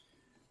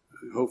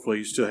Hopefully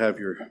you still have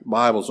your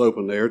Bibles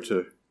open there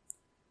to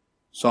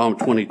Psalm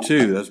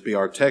 22. That'll be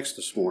our text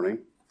this morning.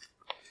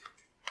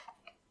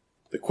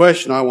 The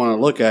question I want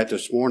to look at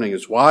this morning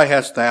is, why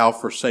hast thou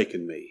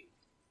forsaken me?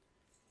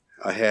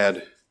 I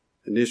had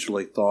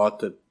initially thought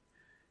that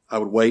I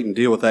would wait and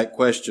deal with that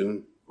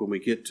question when we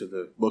get to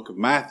the book of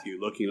Matthew,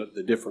 looking at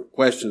the different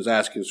questions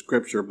asked in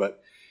Scripture,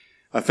 but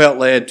I felt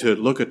led to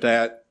look at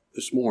that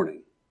this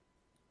morning.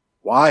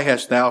 Why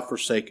hast thou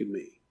forsaken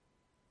me?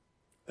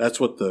 That's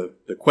what the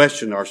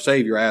question our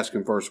Savior asked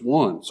in verse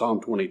 1,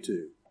 Psalm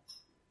 22.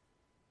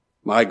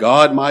 My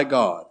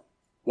God,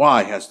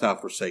 why hast thou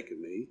forsaken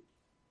me?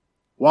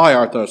 Why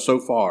art thou so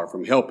far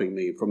from helping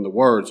me from the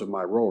words of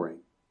my roaring?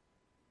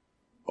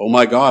 O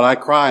my God, I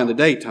cry in the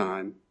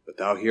daytime, but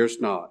thou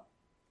hearest not,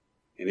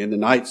 and in the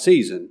night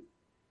season,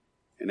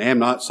 and am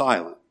not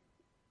silent.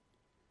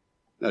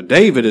 Now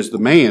David is the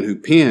man who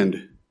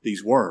penned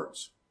these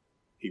words.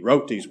 He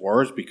wrote these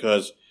words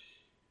because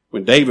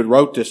when David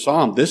wrote this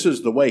psalm, this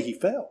is the way he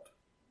felt.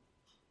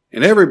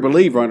 And every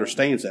believer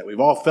understands that.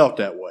 We've all felt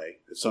that way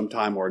at some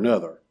time or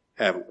another,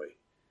 haven't we?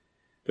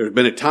 There's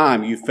been a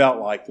time you felt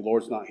like the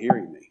Lord's not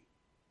hearing me.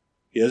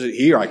 He doesn't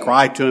hear. I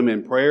cried to him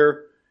in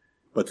prayer,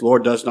 but the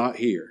Lord does not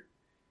hear.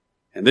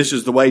 And this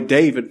is the way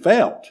David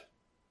felt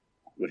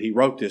when he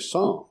wrote this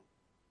psalm.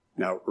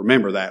 Now,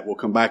 remember that. We'll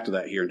come back to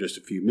that here in just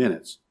a few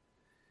minutes.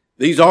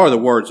 These are the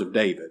words of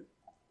David,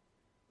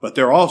 but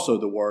they're also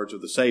the words of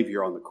the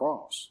Savior on the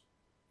cross.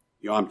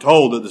 You know, I'm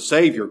told that the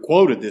Savior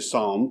quoted this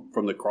psalm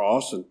from the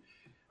cross, and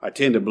I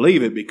tend to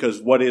believe it because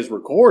what is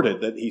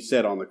recorded that he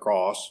said on the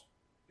cross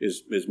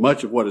is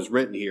much of what is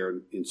written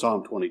here in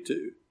Psalm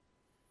 22.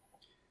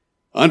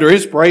 Under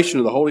inspiration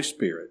of the Holy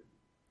Spirit,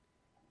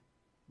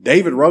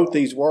 David wrote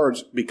these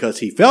words because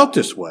he felt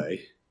this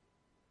way,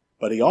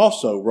 but he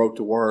also wrote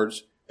the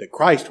words that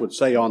Christ would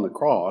say on the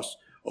cross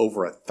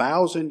over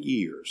 1,000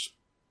 years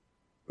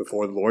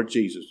before the Lord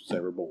Jesus was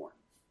ever born.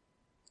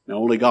 Now,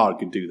 only God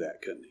could do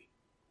that, couldn't he?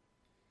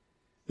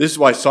 This is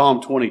why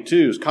Psalm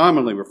 22 is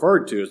commonly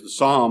referred to as the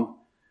Psalm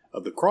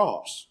of the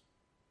Cross.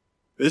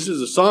 This is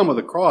the Psalm of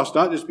the Cross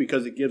not just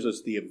because it gives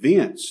us the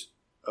events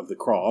of the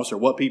cross or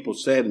what people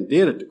said and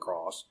did at the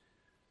cross.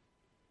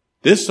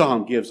 This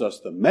psalm gives us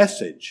the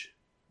message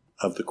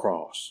of the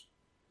cross.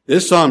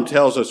 This psalm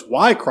tells us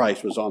why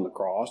Christ was on the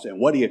cross and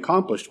what he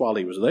accomplished while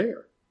he was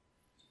there.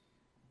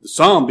 The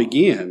psalm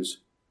begins,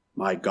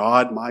 my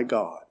God,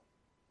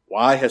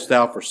 why hast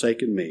thou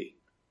forsaken me?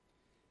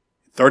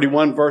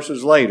 31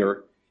 verses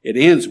later, it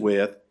ends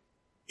with,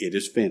 it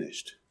is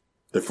finished.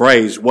 The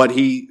phrase, that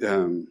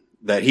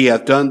he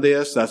hath done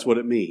this, that's what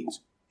it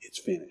means. It's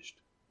finished.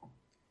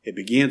 It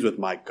begins with,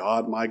 my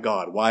God,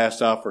 why hast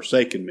thou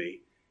forsaken me?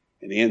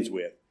 And ends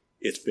with,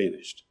 it's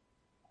finished.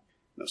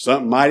 Now,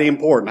 something mighty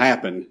important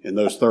happened in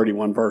those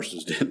 31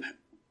 verses, didn't it?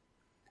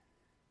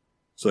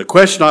 So the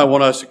question I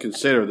want us to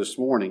consider this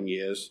morning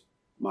is,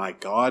 my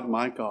God,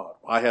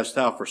 why hast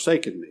thou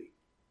forsaken me?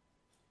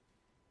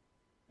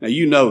 Now,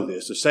 you know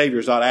this. The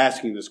Savior's not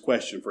asking this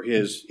question for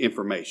his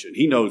information.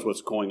 He knows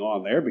what's going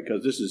on there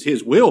because this is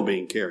his will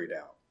being carried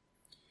out.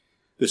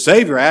 The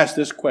Savior asked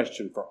this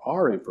question for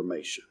our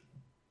information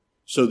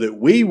so that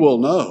we will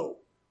know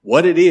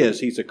what it is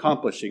he's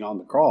accomplishing on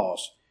the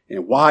cross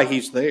and why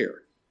he's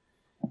there.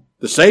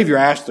 The Savior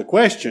asked the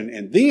question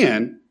and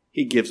then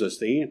he gives us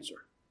the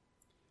answer.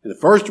 And the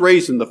first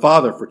reason the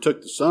Father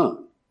forsook the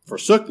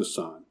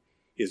Son,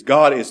 is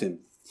God is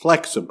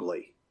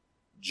inflexibly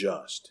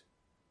just.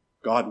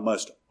 God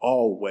must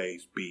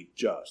always be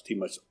just. He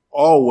must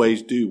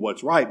always do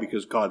what's right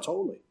because God's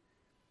holy.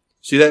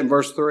 See that in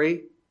verse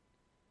 3?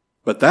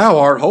 But thou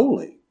art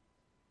holy,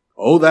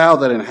 O thou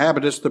that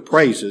inhabitest the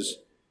praises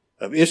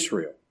of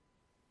Israel.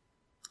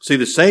 See,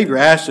 the Savior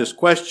asked this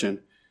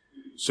question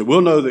so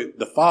we'll know that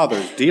the Father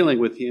is dealing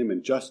with him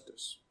in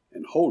justice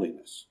and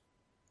holiness.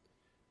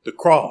 The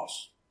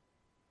cross.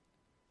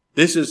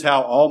 This is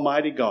how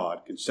Almighty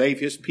God can save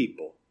his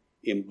people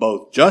in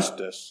both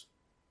justice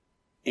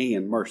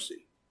and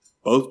mercy.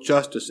 Both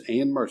justice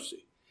and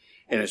mercy.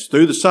 And it's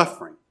through the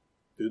suffering,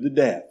 through the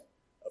death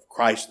of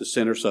Christ the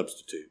sinner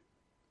substitute.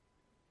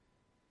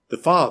 The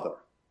Father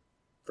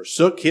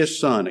forsook his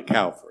Son at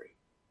Calvary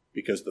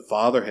because the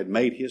Father had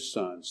made his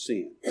Son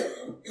sin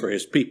for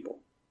his people.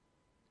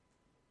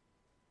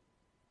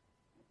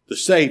 The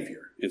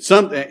Savior. And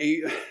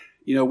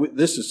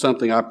this is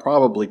something I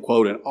probably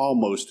quote in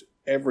almost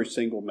every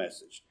single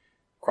message.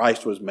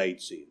 Christ was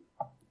made sin.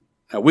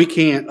 Now, we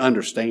can't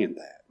understand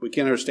that. We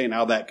can't understand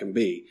how that can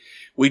be.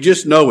 We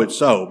just know it's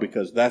so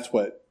because that's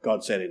what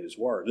God said in his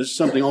word. This is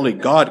something only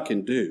God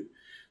can do.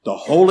 The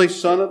Holy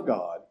Son of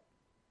God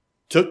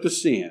took the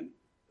sin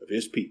of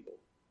his people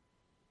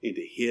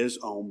into his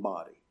own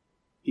body.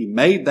 He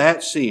made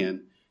that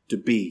sin to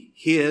be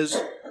his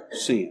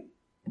sin,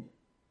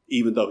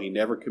 even though he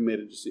never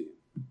committed a sin.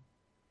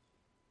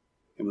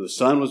 And when the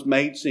Son was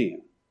made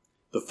sin,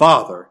 the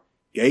Father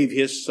gave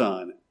his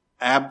Son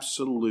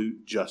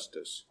absolute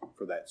justice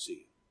for that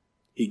sin.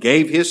 He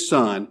gave his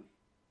Son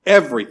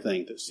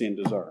everything that sin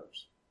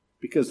deserves,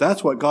 because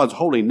that's what God's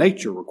holy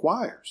nature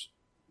requires.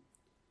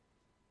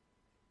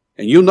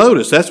 And you'll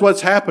notice that's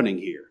what's happening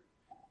here.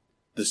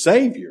 The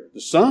Savior,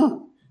 the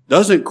Son,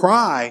 doesn't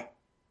cry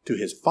to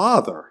his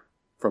Father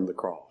from the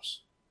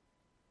cross.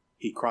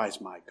 He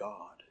cries, my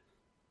God.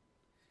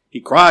 He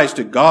cries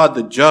to God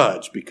the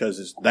judge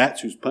because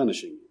that's who's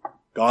punishing him.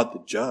 God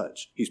the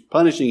judge. He's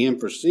punishing him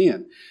for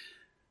sin.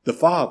 The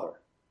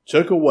Father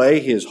took away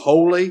his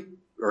holy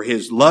or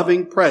his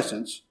loving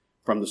presence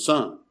from the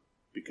Son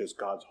because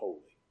God's holy.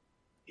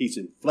 He's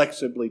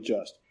inflexibly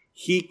just.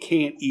 He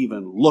can't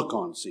even look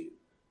on sin,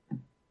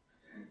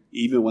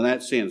 even when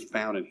that sin is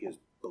found in his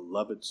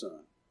beloved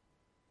Son.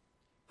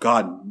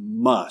 God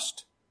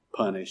must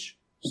punish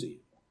sin.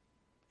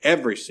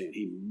 Every sin,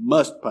 he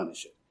must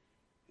punish it.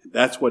 And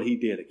that's what he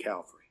did at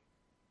Calvary.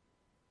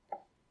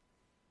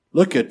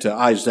 Look at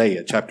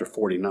Isaiah chapter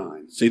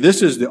 49. See,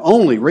 this is the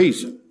only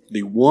reason,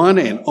 the one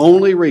and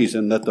only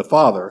reason that the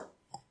Father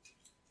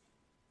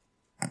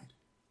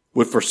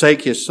would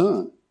forsake his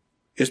Son.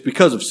 It's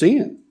because of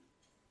sin.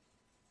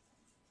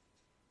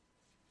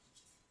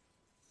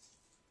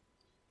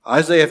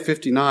 Isaiah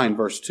 59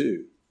 verse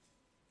 2.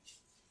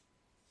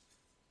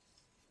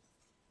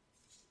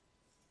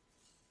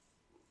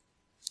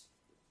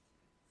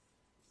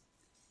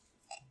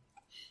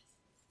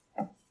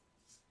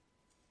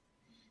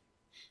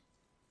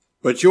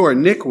 But your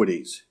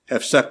iniquities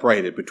have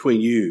separated between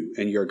you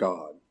and your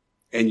God,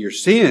 and your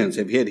sins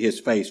have hid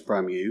his face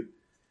from you,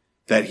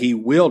 that he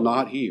will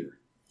not hear.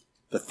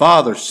 The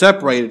Father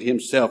separated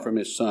himself from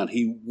his Son.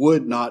 He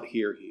would not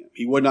hear him.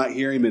 He would not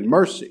hear him in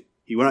mercy.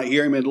 He would not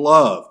hear him in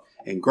love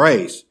and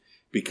grace,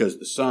 because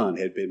the Son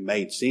had been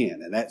made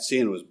sin, and that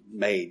sin was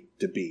made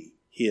to be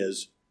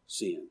his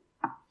sin.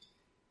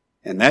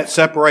 And that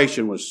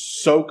separation was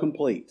so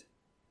complete,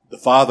 the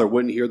Father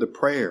wouldn't hear the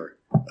prayer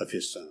of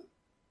his Son.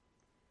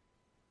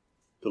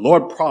 The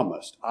Lord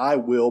promised, I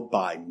will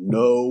by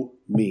no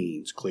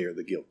means clear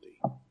the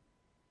guilty.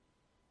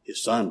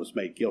 His Son was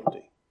made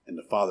guilty, and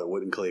the Father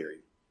wouldn't clear him.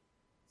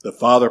 The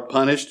Father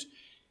punished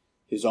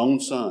his own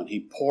Son. He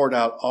poured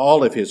out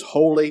all of his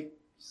holy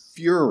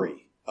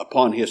fury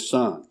upon his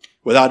Son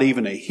without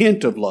even a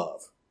hint of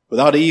love,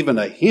 without even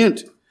a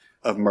hint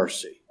of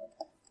mercy,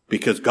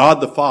 because God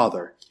the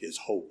Father is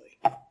holy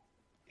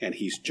and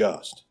he's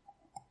just.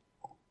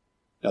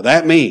 Now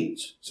that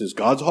means, since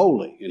God's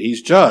holy and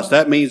he's just,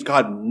 that means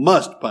God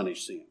must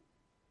punish sin,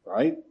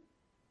 right?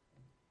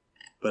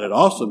 But it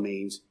also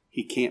means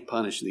he can't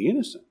punish the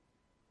innocent.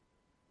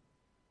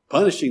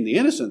 Punishing the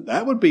innocent,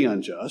 that would be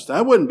unjust.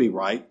 That wouldn't be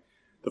right.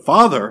 The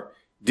Father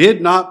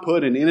did not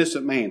put an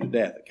innocent man to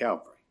death at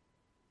Calvary.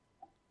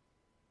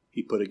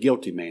 He put a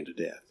guilty man to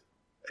death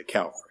at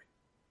Calvary.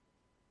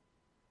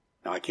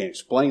 Now I can't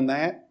explain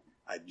that.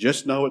 I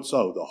just know it's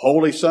so. The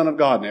Holy Son of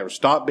God never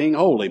stopped being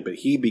holy, but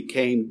he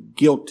became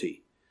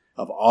guilty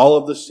of all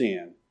of the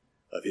sin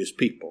of his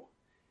people.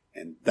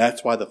 And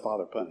that's why the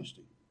Father punished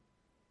him.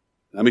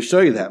 Let me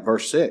show you that,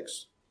 verse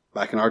 6,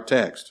 back in our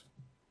text.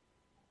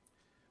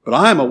 But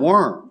I am a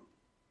worm,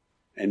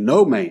 and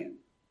no man,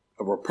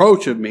 a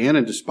reproach of men,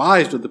 and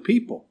despised of the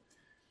people.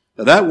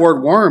 Now that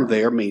word worm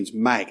there means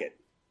maggot.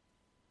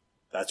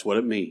 That's what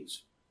it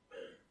means.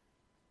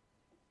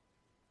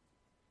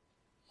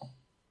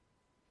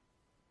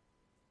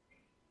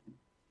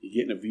 You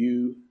getting a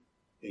view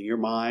in your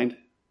mind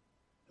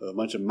of a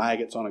bunch of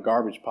maggots on a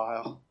garbage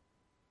pile?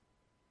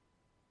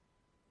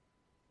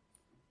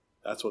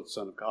 That's what the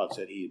Son of God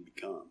said he had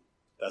become.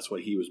 That's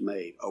what he was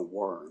made, a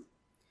worm.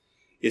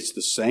 It's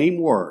the same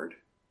word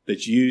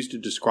that's used to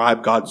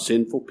describe God's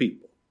sinful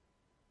people.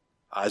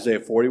 Isaiah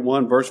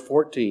 41 verse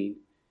 14,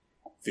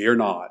 fear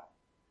not,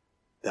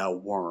 thou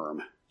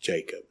worm,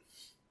 Jacob.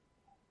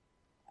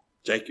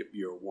 Jacob,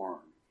 you're a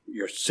worm.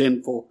 You're a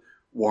sinful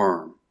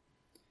worm.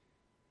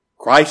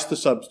 Christ the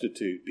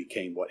substitute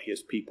became what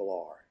his people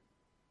are.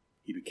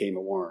 He became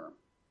a worm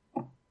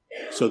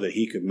so that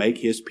he could make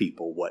his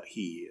people what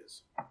he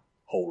is,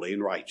 holy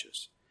and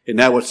righteous. Isn't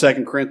that what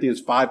 2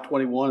 Corinthians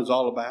 5:21 is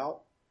all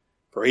about?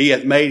 For he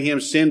hath made him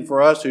sin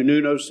for us who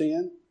knew no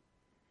sin,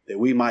 that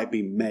we might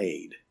be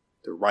made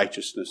the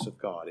righteousness of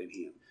God in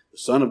him. The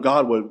Son of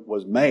God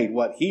was made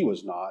what he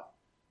was not,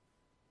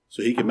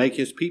 so he can make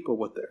his people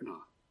what they're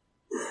not.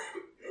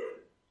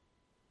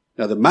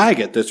 Now the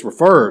maggot that's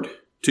referred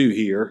to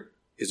here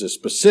is a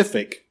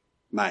specific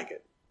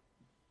maggot.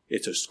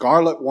 It's a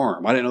scarlet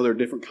worm. I didn't know there are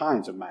different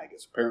kinds of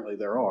maggots. Apparently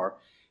there are.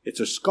 It's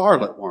a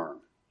scarlet worm.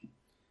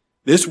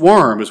 This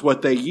worm is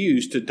what they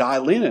used to dye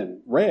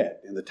linen red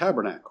in the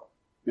tabernacle.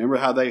 Remember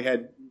how they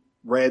had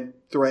red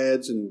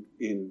threads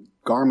and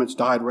garments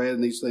dyed red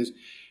and these things?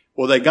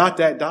 Well, they got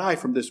that dye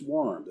from this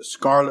worm, the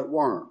scarlet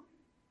worm.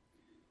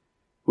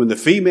 When the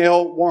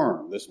female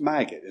worm, this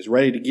maggot, is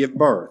ready to give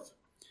birth,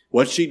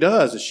 what she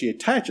does is she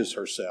attaches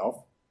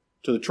herself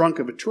to the trunk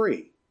of a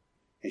tree.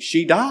 And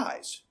she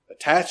dies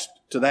attached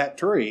to that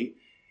tree,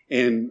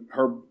 and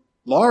her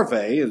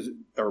larvae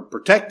are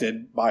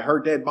protected by her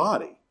dead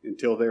body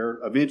until they're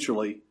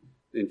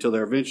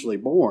eventually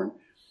born.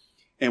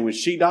 And when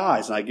she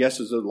dies, and I guess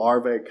as the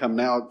larvae come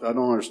out, I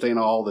don't understand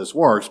how all this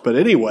works, but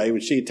anyway,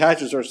 when she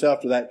attaches herself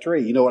to that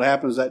tree, you know what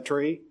happens to that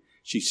tree?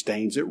 she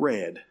stains it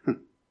red.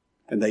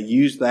 And they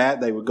used that,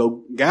 they would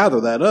go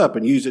gather that up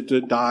and use it to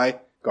dye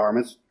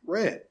garments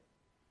red.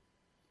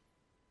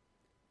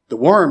 The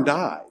worm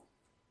died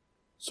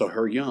so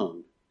her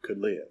young could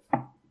live.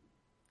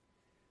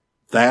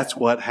 That's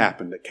what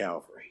happened at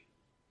Calvary.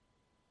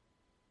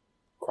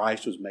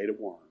 Christ was made a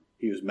worm.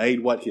 He was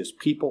made what his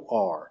people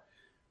are,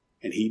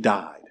 and he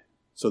died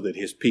so that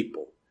his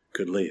people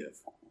could live.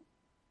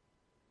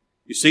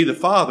 You see, the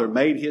Father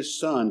made his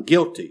Son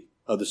guilty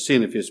of the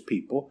sin of his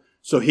people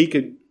so he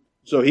could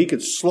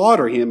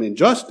slaughter him in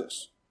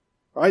justice.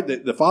 Right?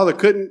 The Father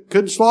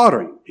couldn't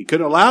slaughter him. He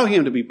couldn't allow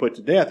him to be put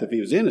to death if he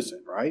was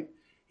innocent, right?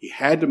 He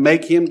had to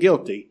make him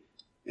guilty,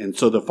 and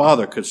so the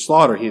Father could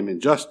slaughter him in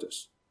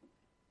justice.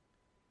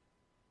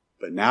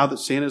 But now that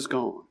sin is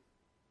gone,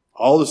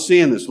 all the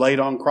sin that's laid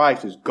on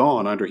Christ is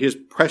gone under his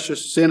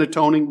precious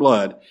sin-atoning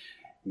blood.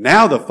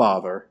 Now the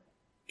Father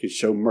can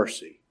show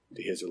mercy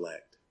to his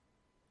elect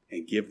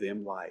and give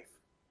them life.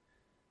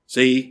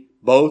 See,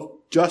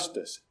 both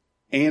justice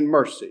and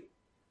mercy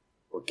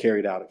were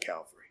carried out at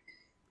Calvary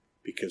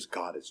because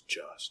God is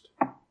just.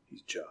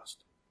 He's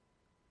just.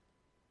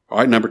 All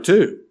right, number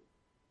 2.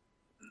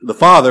 The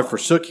Father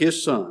forsook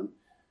his Son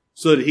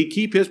so that he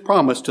keep his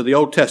promise to the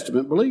Old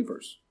Testament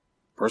believers.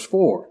 Verse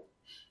 4.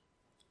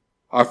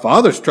 Our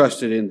fathers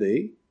trusted in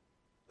thee.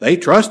 They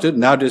trusted,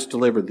 and thou didst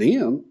deliver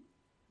them.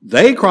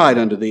 They cried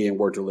unto thee and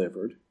were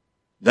delivered.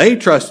 They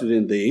trusted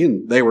in thee,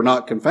 and they were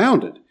not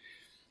confounded.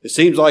 It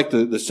seems like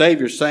the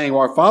Savior's saying,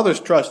 well, our fathers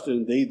trusted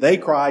in thee. They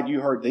cried,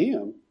 you heard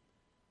them.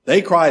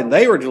 They cried and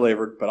they were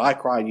delivered, but I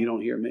cried and you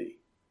don't hear me.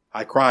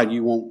 I cried and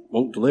you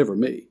won't deliver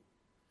me.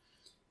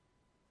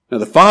 Now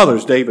the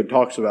fathers David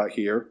talks about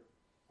here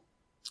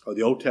are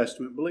the Old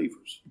Testament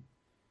believers.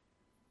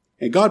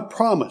 And God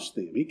promised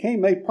them. He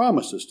made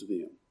promises to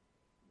them.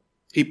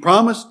 He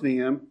promised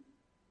them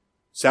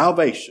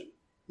salvation,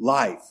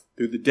 life,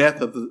 through the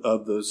death of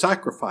the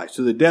sacrifice,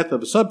 through the death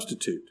of a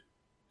substitute,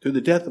 through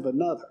the death of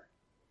another.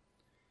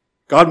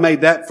 God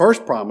made that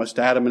first promise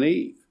to Adam and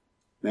Eve.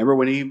 Remember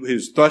when he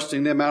was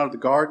thrusting them out of the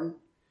garden?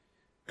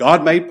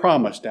 God made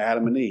promise to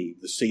Adam and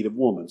Eve, the seed of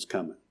woman's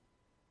coming.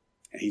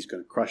 And he's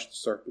going to crush the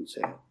serpent's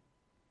head.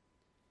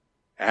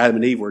 Adam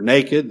and Eve were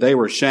naked. They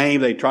were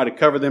ashamed. They tried to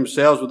cover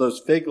themselves with those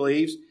fig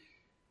leaves.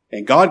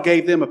 And God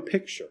gave them a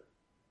picture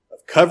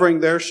of covering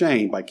their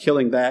shame by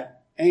killing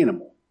that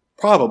animal,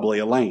 probably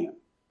a lamb,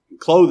 and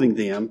clothing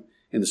them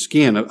in the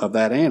skin of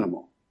that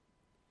animal.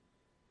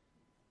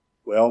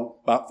 Well,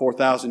 about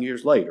 4,000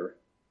 years later,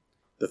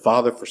 the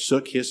Father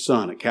forsook his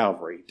Son at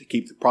Calvary to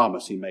keep the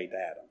promise he made to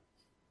Adam,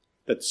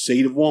 that the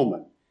seed of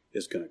woman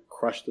is going to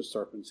crush the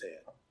serpent's head.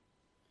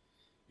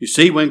 You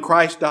see, when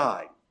Christ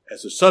died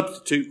as a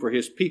substitute for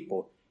his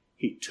people,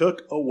 he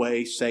took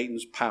away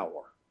Satan's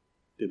power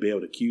to be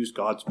able to accuse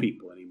God's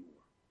people anymore.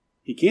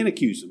 He can't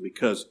accuse them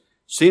because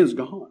sin's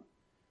gone.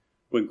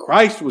 When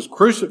Christ was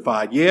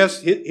crucified,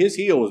 yes, his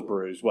heel was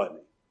bruised, wasn't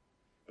it?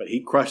 But he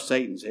crushed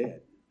Satan's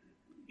head.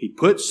 He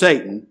put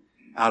Satan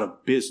out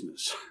of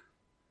business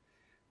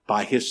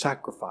by his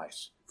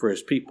sacrifice for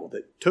his people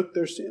that took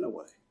their sin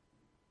away.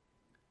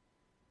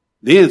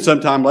 Then,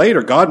 sometime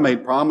later, God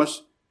made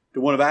promise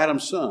to one of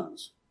Adam's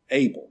sons,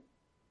 Abel.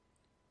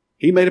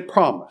 He made a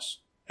promise.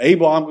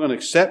 Abel, I'm going to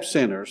accept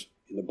sinners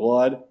in the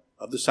blood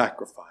of the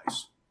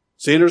sacrifice.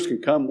 Sinners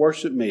can come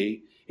worship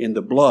me in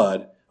the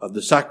blood of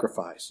the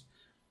sacrifice.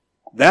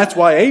 That's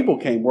why Abel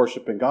came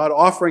worshiping God,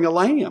 offering a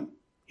lamb.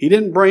 He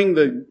didn't bring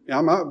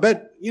I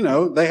bet,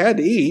 they had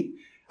to eat.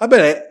 I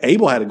bet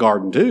Abel had a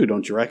garden too,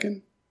 don't you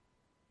reckon?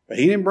 But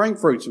he didn't bring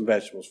fruits and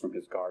vegetables from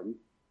his garden.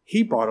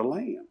 He brought a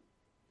lamb.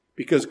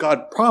 Because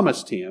God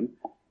promised him,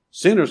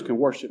 sinners can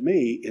worship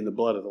me in the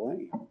blood of the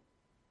lamb.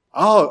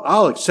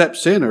 I'll accept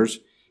sinners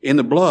in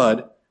the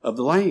blood of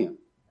the lamb.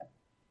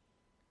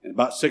 And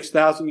about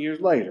 6,000 years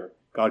later,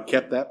 God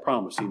kept that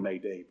promise he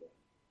made to Abel.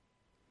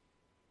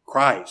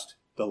 Christ,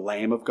 the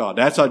Lamb of God.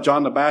 That's how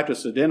John the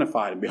Baptist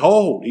identified him.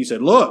 Behold, he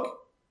said, look,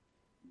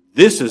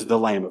 this is the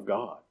Lamb of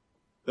God.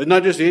 It's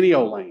not just any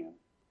old lamb.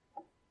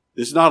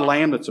 This is not a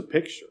lamb that's a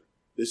picture.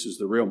 This is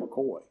the real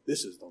McCoy.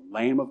 This is the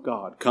Lamb of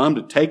God, come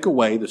to take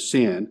away the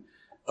sin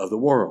of the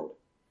world.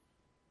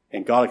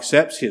 And God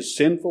accepts his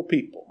sinful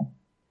people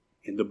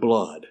in the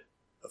blood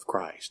of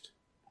Christ.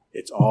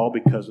 It's all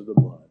because of the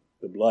blood.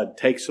 The blood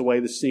takes away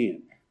the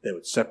sin that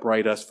would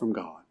separate us from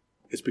God.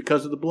 It's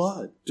because of the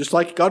blood, just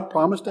like God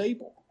promised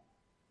Abel.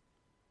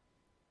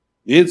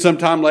 Then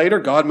sometime later,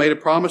 God made a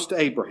promise to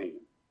Abraham.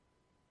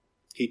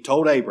 He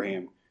told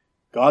Abraham,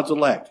 God's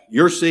elect,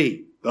 your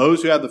seed,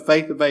 those who have the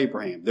faith of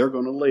Abraham, they're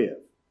going to live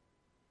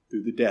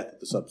through the death of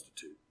the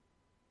substitute.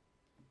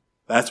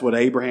 That's what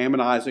Abraham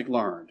and Isaac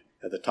learned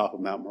at the top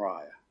of Mount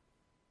Moriah.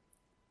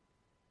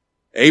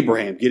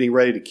 Abraham getting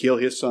ready to kill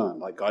his son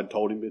like God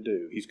told him to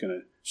do. He's going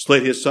to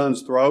slit his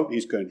son's throat.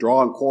 He's going to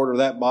draw and quarter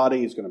that body.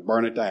 He's going to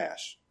burn it to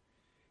ash.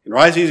 And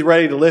right as he's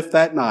ready to lift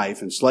that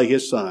knife and slay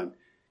his son,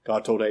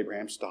 God told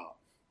Abraham, stop.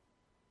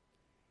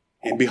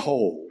 And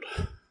behold,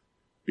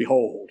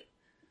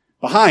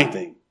 behind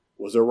him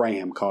was a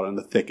ram caught in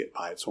the thicket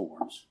by its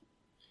horns.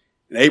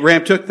 And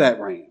Abraham took that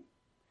ram,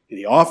 and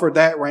he offered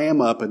that ram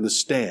up in the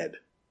stead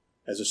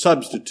as a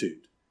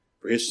substitute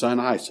for his son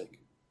Isaac.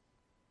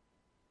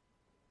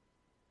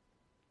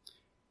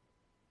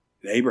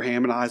 And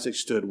Abraham and Isaac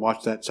stood and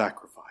watched that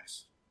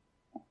sacrifice.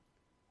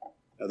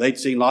 Now, they'd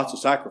seen lots of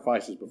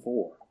sacrifices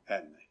before,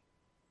 hadn't they?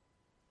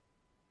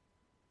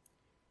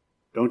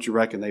 Don't you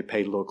reckon they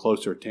paid a little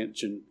closer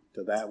attention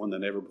to that one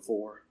than ever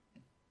before?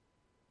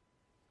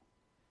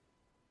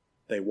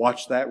 They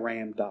watched that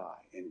ram die,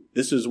 and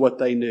this is what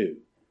they knew.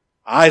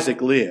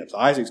 Isaac lives.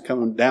 Isaac's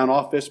coming down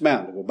off this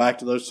mountain to go back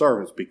to those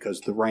servants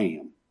because the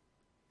ram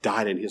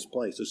died in his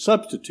place. A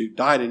substitute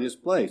died in his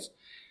place.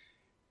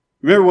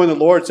 Remember when the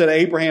Lord said,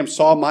 Abraham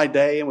saw my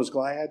day and was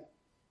glad?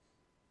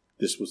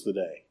 This was the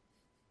day.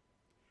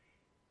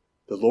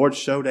 The Lord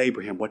showed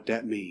Abraham what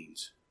that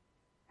means.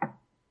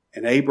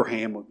 And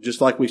Abraham,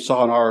 just like we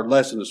saw in our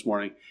lesson this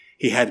morning,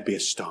 he had to be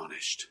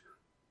astonished.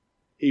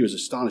 He was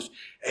astonished.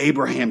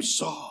 Abraham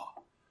saw.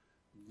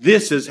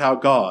 This is how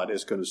God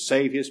is going to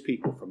save his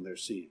people from their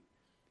sin.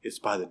 It's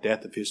by the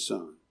death of his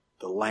son,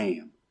 the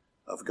Lamb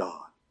of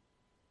God.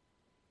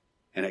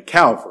 And at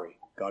Calvary,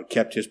 God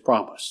kept his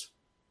promise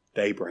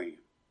to Abraham.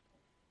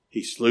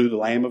 He slew the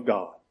Lamb of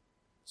God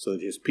so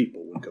that his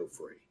people would go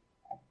free.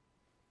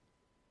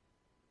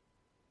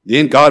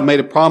 Then God made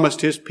a promise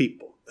to his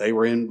people. They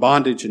were in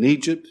bondage in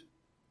Egypt.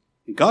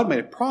 And God made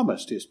a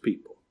promise to his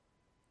people.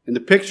 In the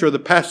picture of the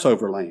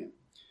Passover lamb.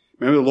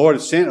 Remember the Lord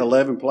had sent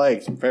 11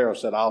 plagues and Pharaoh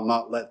said, I'll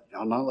not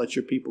let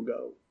your people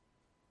go.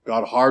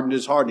 God hardened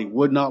his heart and he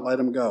would not let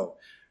them go.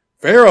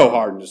 Pharaoh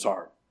hardened his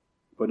heart,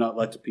 would not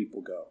let the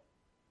people go.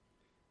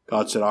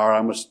 God said, all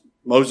right,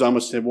 Moses, I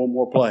must send one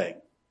more plague.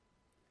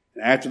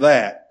 And after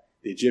that,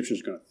 the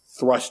Egyptians are going to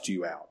thrust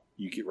you out.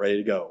 You get ready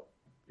to go.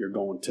 You're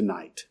going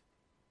tonight.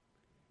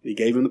 And he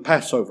gave him the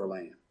Passover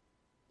lamb.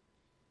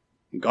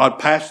 And God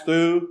passed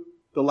through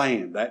the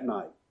land that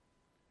night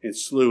and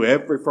slew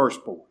every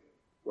firstborn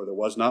where there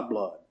was not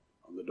blood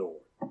on the door.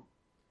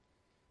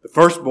 The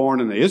firstborn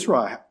in the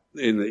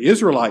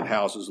Israelite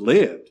houses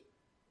lived.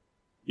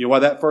 You know why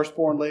that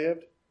firstborn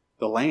lived?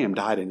 The lamb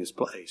died in his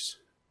place.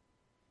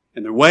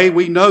 And the way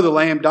we know the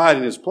lamb died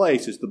in his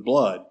place is the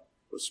blood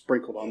was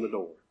sprinkled on the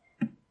door.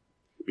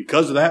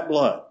 Because of that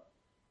blood,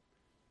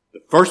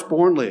 the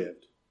firstborn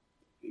lived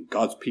and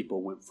God's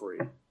people went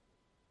free.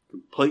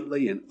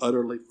 Completely and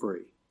utterly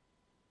free.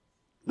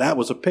 That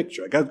was a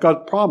picture.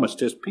 God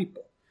promised his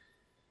people.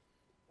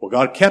 Well,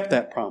 God kept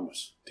that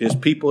promise to his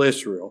people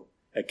Israel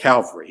at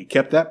Calvary. He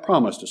kept that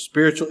promise to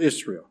spiritual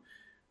Israel.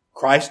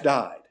 Christ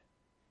died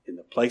in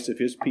the place of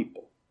his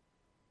people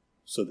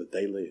so that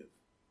they live.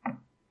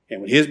 And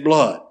when his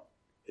blood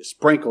is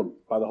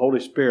sprinkled by the Holy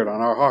Spirit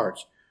on our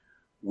hearts,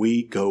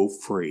 we go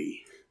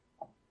free.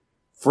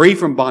 Free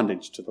from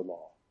bondage to the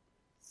law.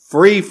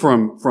 Free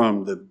from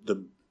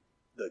the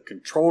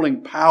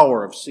controlling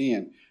power of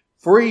sin.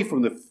 Free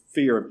from the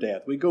fear of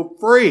death. We go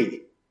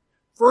free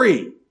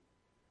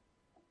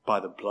by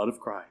the blood of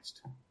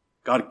Christ.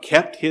 God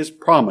kept his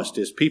promise to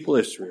his people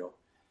Israel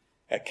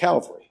at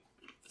Calvary.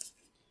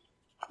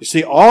 You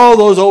see, all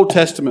those Old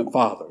Testament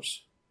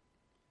fathers,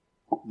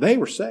 they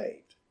were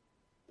saved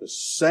the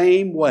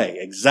same way,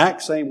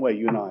 exact same way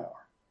you and I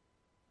are.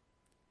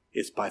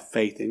 It's by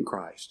faith in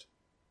Christ.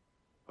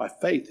 By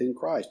faith in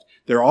Christ.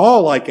 They're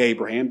all like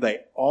Abraham. They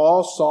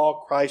all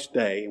saw Christ's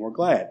day and were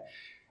glad.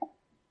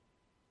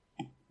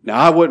 Now,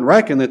 I wouldn't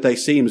reckon that they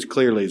see him as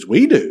clearly as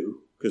we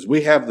do, because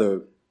we have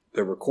the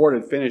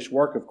recorded finished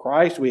work of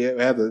Christ. We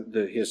have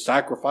his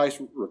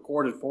sacrifice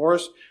recorded for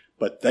us,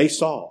 but they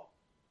saw.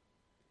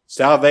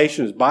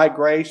 Salvation is by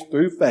grace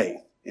through faith,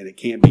 and it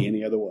can't be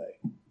any other way,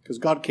 because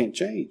God can't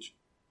change.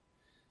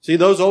 See,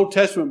 those Old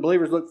Testament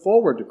believers look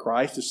forward to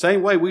Christ the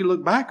same way we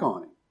look back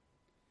on him.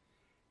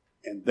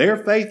 And their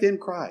faith in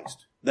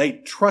Christ, they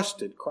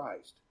trusted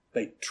Christ.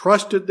 They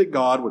trusted that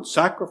God would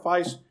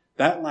sacrifice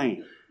that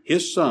lamb,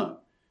 his son,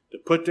 to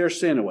put their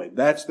sin away.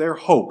 That's their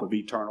hope of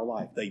eternal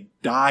life. They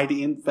died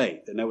in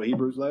faith. Isn't that what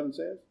Hebrews 11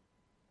 says?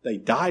 They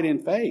died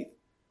in faith.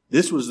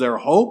 This was their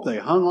hope. They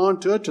hung on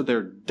to it to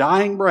their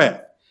dying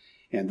breath.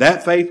 And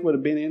that faith would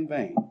have been in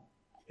vain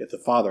if the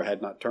Father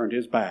had not turned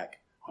his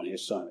back on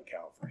his Son at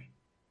Calvary.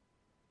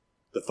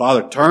 The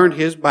Father turned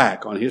his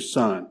back on his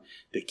Son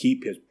to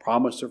keep his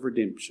promise of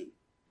redemption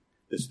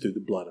that's through the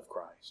blood of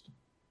Christ.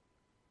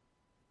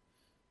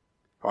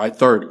 All right,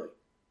 thirdly,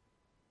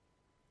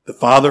 the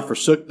Father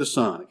forsook the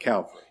Son at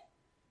Calvary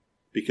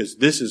because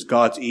this is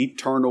God's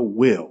eternal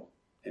will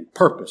and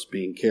purpose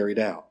being carried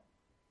out.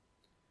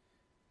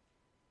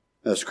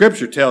 Now,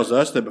 Scripture tells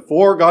us that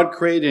before God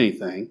created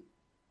anything,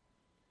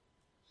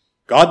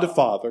 God the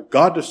Father,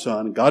 God the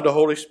Son, and God the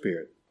Holy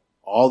Spirit,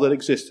 all that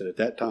existed at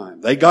that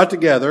time, they got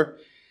together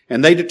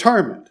and they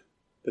determined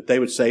that they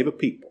would save a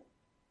people.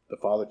 The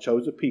Father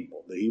chose a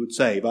people that he would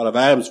save out of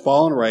Adam's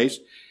fallen race,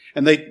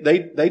 and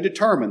they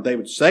determined they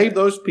would save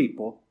those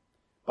people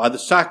by the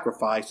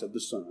sacrifice of the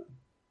Son,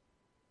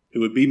 who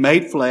would be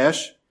made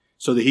flesh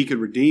so that he could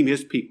redeem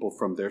his people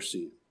from their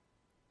sin.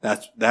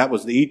 That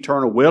was the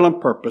eternal will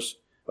and purpose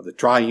of the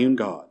triune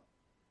God.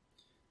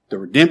 the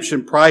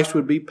redemption price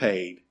would be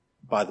paid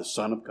by the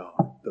Son of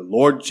God, the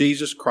Lord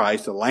Jesus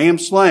Christ, the Lamb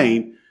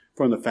slain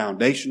from the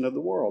foundation of the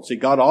world. See,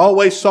 God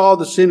always saw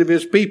the sin of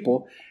His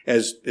people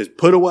as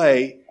put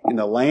away in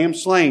the Lamb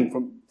slain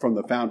from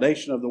the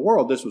foundation of the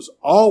world. This was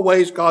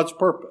always God's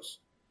purpose.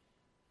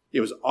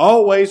 It was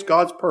always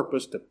God's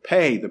purpose to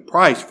pay the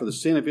price for the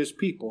sin of His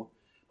people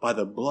by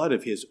the blood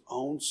of His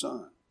own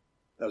Son.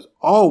 That was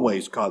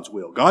always God's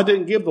will. God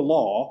didn't give the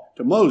law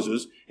to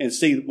Moses and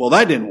see, well,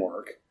 that didn't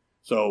work.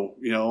 So,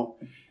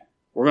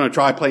 we're going to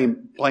try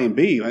plan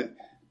B.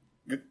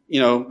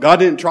 God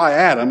didn't try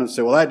Adam and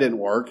say, well, that didn't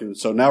work. And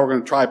so now we're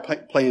going to try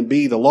plan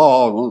B, the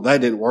law. Well,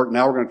 that didn't work.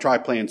 Now we're going to try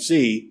plan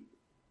C,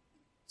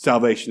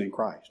 salvation in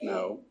Christ.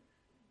 No.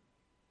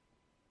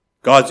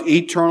 God's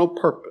eternal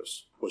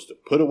purpose was to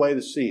put away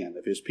the sin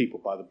of His people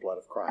by the blood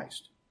of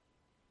Christ.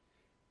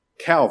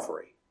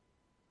 Calvary.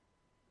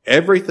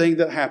 Everything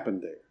that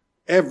happened there,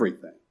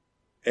 everything,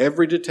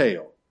 every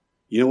detail,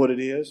 you know what it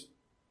is?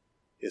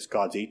 It's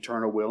God's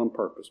eternal will and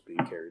purpose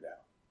being carried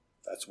out.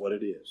 That's what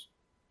it is.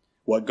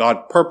 What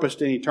God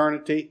purposed in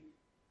eternity,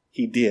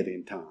 He did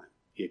in time.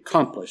 He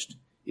accomplished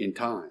in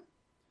time.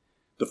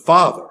 The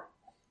Father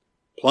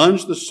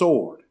plunged the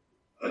sword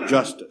of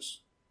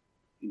justice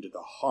into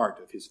the heart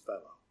of His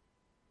fellow,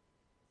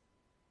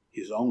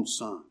 His own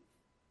Son,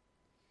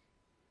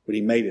 when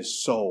He made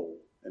His soul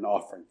an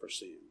offering for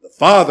sin. The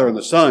Father and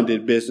the Son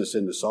did business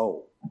in the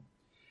soul.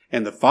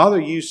 And the Father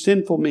used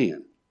sinful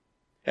men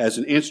as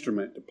an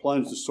instrument to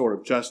plunge the sword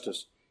of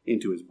justice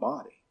into His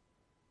body.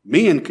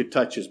 Men could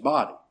touch His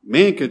body.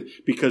 Men could,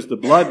 because the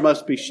blood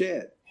must be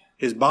shed.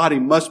 His body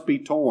must be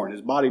torn.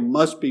 His body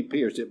must be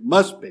pierced. It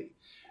must be.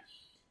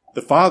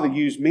 The Father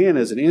used men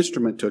as an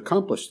instrument to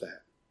accomplish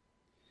that.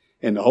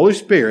 And the Holy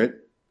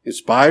Spirit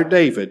inspired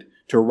David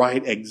to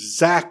write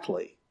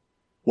exactly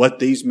what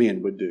these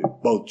men would do.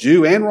 Both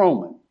Jew and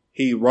Roman.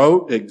 He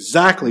wrote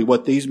exactly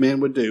what these men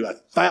would do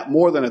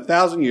more than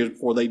 1,000 years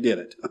before they did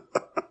it.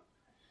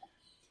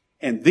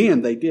 And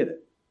then they did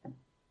it.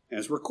 And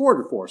it's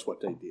recorded for us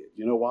what they did.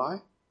 You know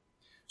why?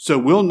 So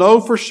we'll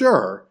know for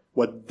sure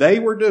what they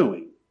were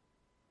doing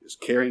is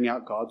carrying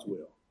out God's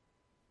will.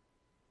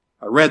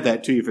 I read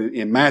that to you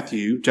in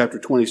Matthew chapter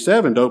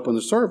 27 to open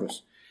the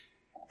service.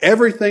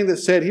 Everything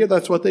that's said here,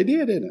 that's what they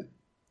did, isn't it?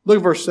 Look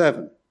at verse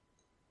 7.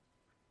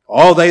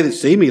 All they that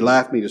see me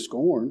laugh me to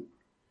scorn.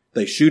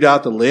 They shoot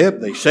out the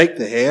lip, they shake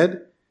the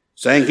head,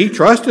 saying, He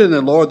trusted in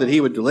the Lord that He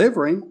would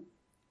deliver him.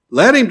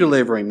 Let Him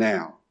deliver him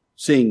now,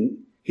 seeing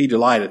He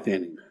delighteth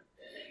in him.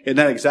 Isn't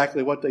that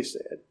exactly what they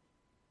said?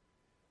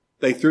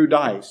 They threw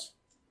dice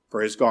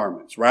for His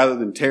garments. Rather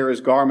than tear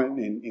His garment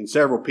in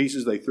several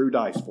pieces, they threw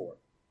dice for it.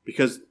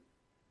 Because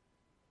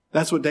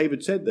that's what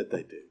David said that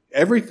they did.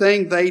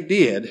 Everything they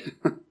did,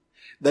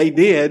 they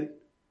did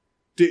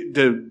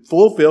to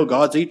fulfill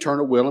God's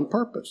eternal will and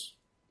purpose.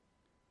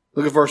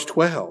 Look at verse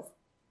 12.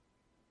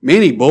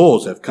 Many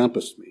bulls have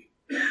compassed me.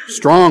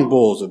 Strong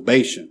bulls of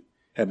Bashan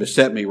have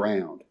beset me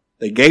round.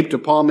 They gaped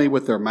upon me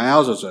with their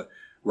mouths as a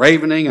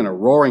ravening and a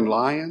roaring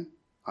lion.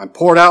 I'm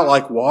poured out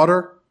like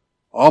water.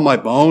 All my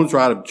bones are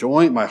out of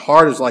joint. My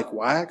heart is like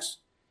wax.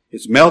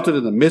 It's melted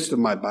in the midst of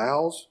my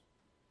bowels.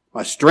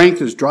 My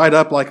strength is dried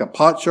up like a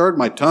potsherd.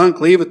 My tongue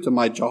cleaveth to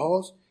my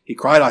jaws. He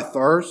cried, I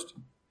thirst.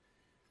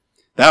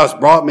 Thou hast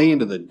brought me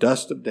into the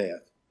dust of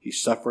death. He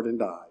suffered and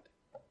died.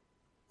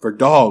 For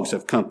dogs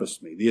have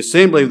compassed me. The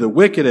assembly of the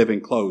wicked have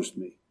enclosed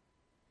me.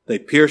 They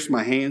pierced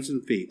my hands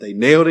and feet. They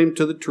nailed him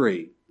to the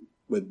tree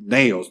with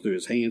nails through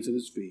his hands and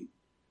his feet.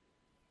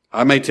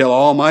 I may tell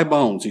all my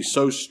bones. He's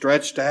so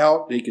stretched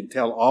out, he can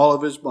tell all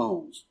of his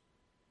bones.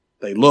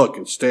 They look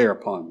and stare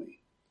upon me.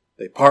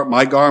 They part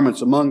my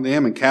garments among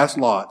them and cast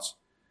lots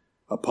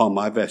upon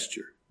my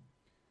vesture.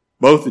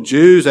 Both the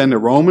Jews and the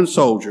Roman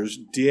soldiers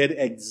did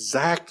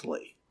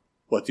exactly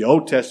what the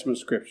Old Testament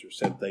scriptures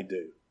said they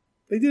do.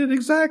 They did it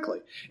exactly.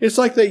 It's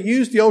like they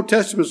used the Old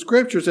Testament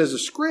scriptures as a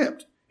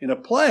script in a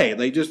play.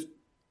 They just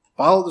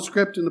followed the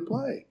script in the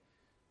play.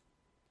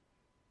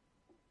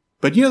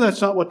 But you know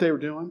that's not what they were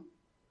doing.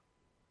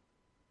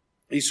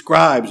 These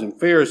scribes and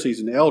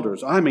Pharisees and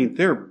elders,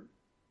 their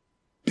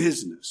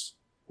business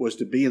was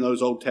to be in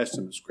those Old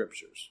Testament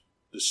scriptures,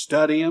 to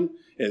study them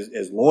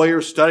as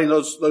lawyers studying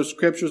those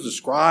scriptures. The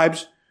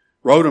scribes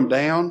wrote them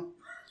down.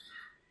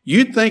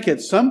 You'd think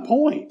at some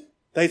point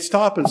they'd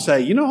stop and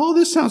say, all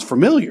this sounds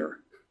familiar.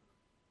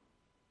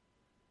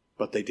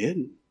 But they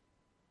didn't.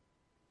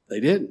 They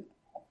didn't.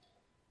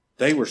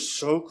 They were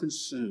so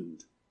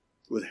consumed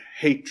with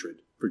hatred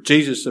for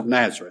Jesus of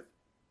Nazareth.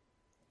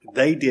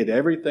 They did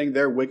everything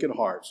their wicked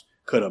hearts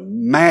could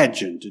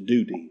imagine to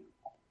do to him.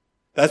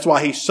 That's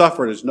why he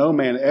suffered as no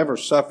man ever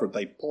suffered.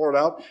 They poured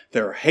out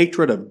their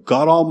hatred of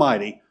God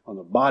Almighty on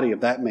the body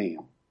of that man.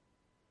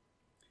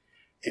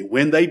 And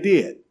when they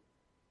did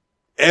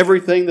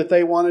everything that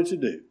they wanted to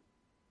do,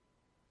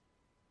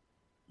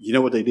 you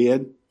know what they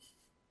did?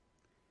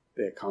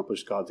 They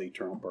accomplished God's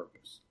eternal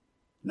purpose.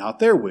 Not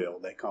their will,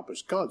 they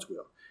accomplished God's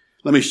will.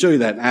 Let me show you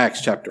that in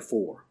Acts chapter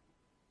 4.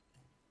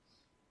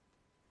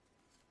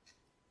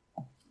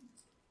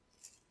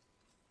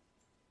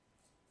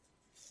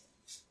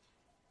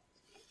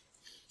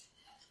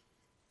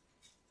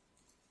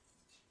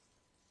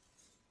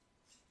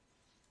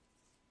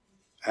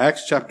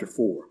 Acts chapter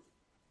 4.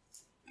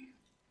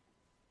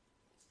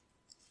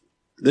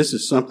 This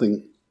is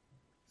something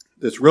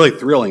that's really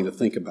thrilling to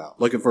think about.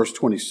 Look at verse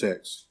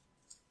 26.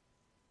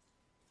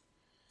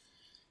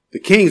 The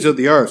kings of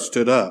the earth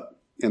stood up,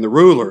 and the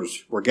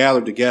rulers were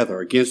gathered together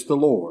against the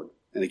Lord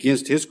and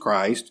against his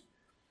Christ,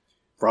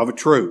 for of a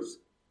truth,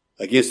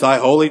 against thy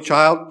holy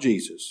child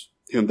Jesus,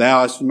 whom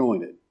thou hast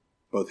anointed,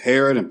 both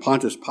Herod and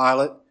Pontius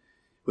Pilate,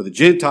 with the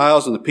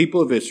Gentiles and the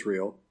people of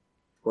Israel,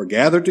 were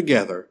gathered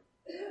together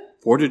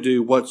for to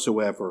do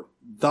whatsoever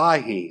thy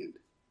hand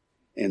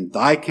and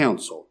thy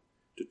counsel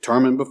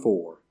determined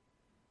before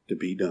to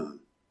be done.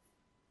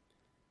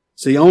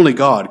 See, only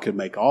God could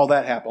make all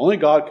that happen. Only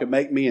God could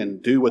make me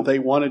and do what they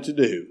wanted to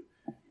do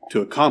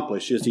to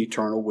accomplish his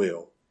eternal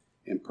will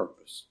and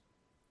purpose.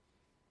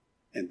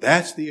 And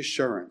that's the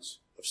assurance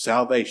of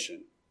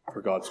salvation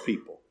for God's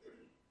people.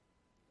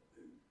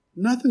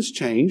 Nothing's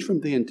changed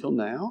from then till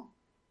now.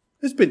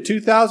 It's been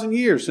 2,000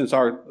 years since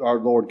our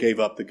Lord gave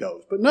up the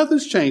ghost, but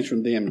nothing's changed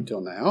from then until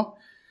now.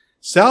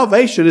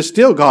 Salvation is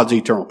still God's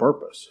eternal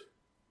purpose.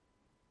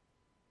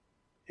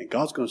 And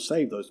God's going to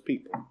save those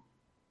people.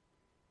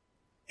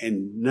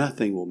 And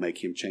nothing will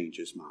make him change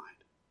his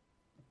mind.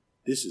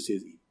 This is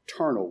his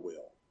eternal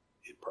will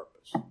and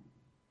purpose. The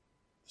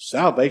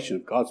salvation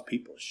of God's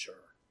people is sure.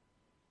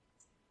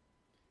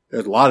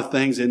 There's a lot of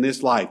things in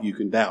this life you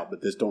can doubt,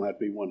 but this don't have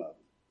to be one of them.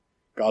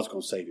 God's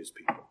going to save his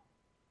people.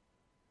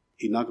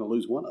 He's not going to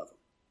lose one of them.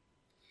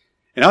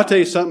 And I'll tell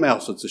you something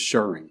else that's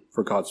assuring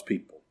for God's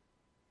people.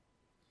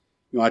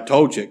 You know, I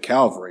told you at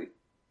Calvary,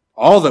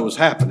 all that was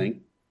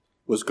happening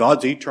was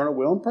God's eternal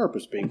will and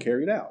purpose being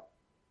carried out.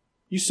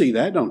 You see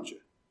that, don't you?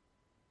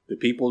 The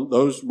people,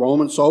 those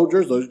Roman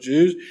soldiers, those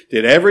Jews,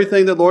 did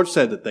everything the Lord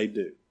said that they'd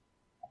do.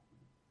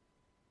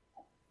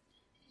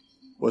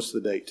 What's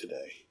the date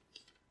today?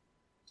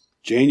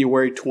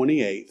 January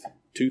 28th,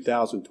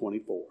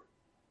 2024.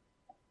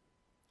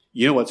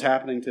 You know what's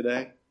happening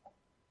today?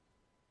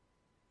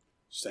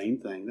 Same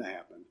thing that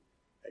happened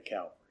at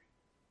Calvary.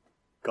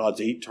 God's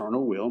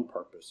eternal will and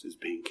purpose is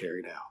being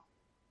carried out.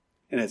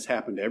 And it's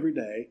happened every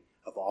day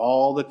of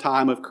all the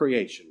time of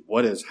creation.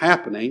 What is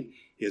happening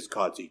is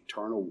God's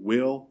eternal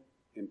will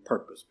and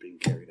purpose being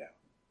carried out.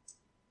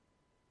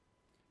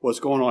 What's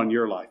going on in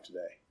your life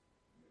today?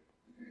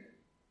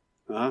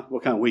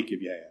 What kind of week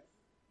have you had?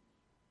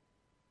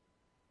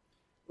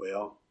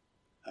 Well,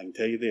 I can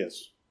tell you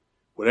this.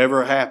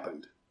 Whatever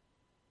happened,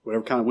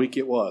 whatever kind of week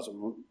it was,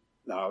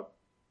 now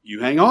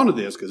you hang on to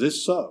this because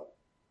it's so.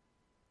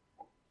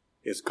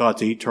 It's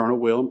God's eternal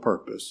will and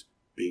purpose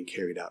being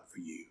carried out for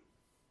you.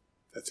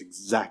 That's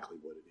exactly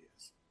what it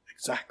is.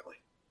 Exactly.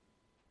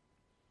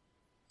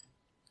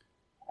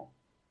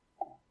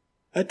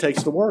 That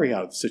takes the worry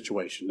out of the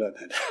situation,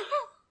 doesn't it?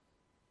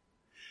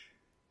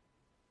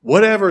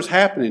 Whatever's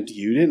happening to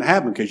you didn't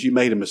happen because you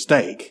made a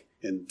mistake.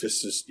 And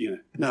this is,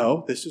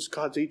 no, this is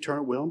God's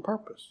eternal will and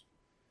purpose.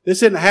 This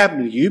didn't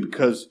happen to you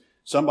because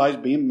somebody's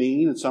being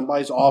mean and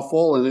somebody's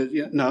awful.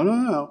 And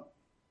no.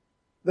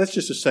 That's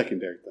just a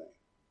secondary thing.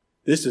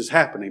 This is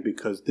happening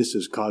because this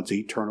is God's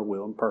eternal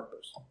will and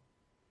purpose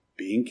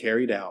being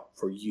carried out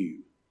for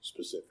you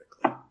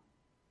specifically.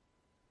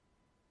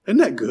 Isn't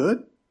that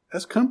good?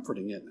 That's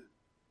comforting, isn't it?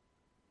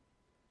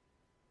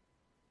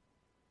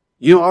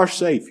 You know, our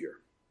Savior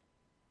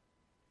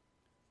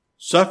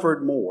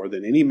suffered more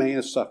than any man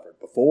has suffered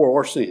before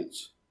or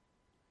since.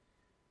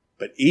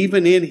 But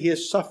even in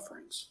his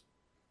sufferings,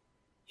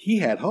 he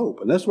had hope.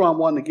 And that's why I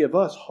wanted to give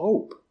us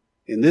hope.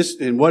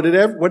 In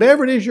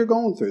whatever it is you're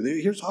going through,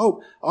 here's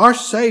hope. Our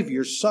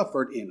Savior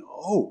suffered in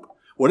hope.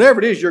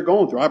 Whatever it is you're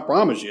going through, I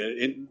promise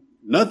you,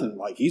 nothing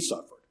like he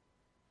suffered.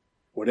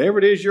 Whatever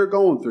it is you're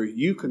going through,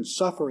 you can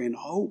suffer in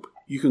hope.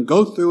 You can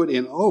go through it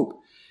in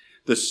hope.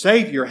 The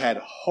Savior had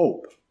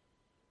hope.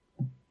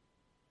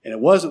 And it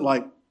wasn't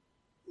like,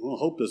 well, I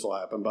hope this will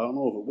happen, but I don't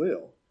know if it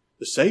will.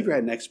 The Savior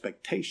had an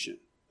expectation.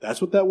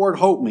 That's what that word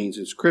hope means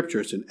in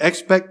Scripture. It's an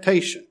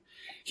expectation.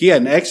 He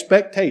had an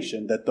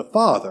expectation that the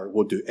Father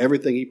will do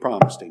everything he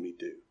promised him he'd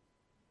do.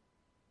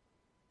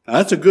 Now,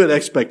 that's a good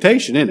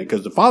expectation, isn't it?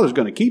 Because the Father's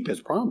going to keep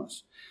his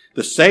promise.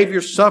 The Savior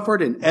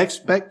suffered in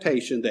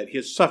expectation that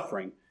his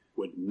suffering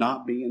would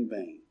not be in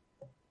vain.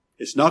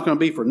 It's not going to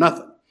be for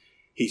nothing.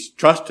 He's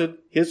trusted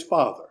his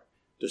Father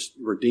to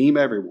redeem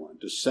everyone,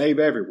 to save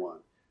everyone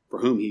for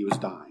whom he was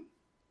dying.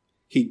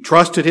 He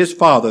trusted his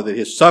Father that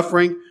his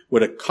suffering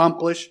would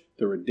accomplish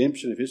the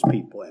redemption of his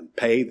people and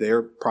pay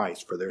their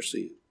price for their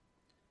sin.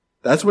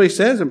 That's what he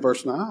says in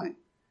verse 9.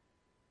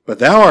 But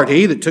thou art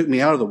he that took me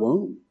out of the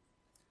womb.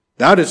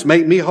 Thou didst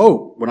make me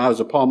hope when I was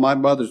upon my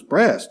mother's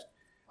breast.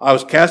 I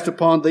was cast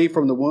upon thee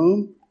from the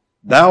womb.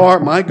 Thou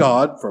art my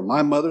God from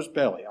my mother's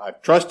belly.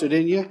 I've trusted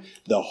in you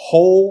the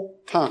whole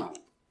time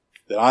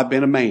that I've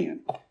been a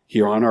man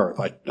here on earth.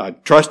 I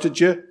trusted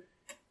you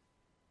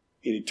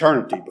in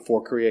eternity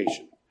before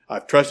creation.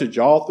 I've trusted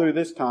you all through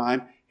this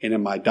time, and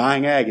in my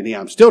dying agony,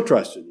 I'm still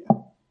trusting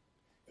you.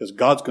 Because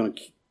God's going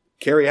to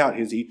carry out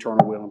his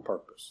eternal will and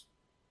purpose.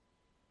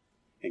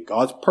 And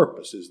God's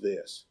purpose is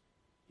this.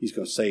 He's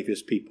going to save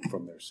his people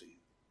from their sin.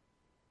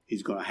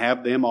 He's going to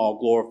have them all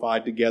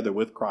glorified together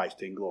with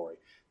Christ in glory.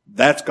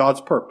 That's God's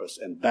purpose,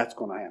 and that's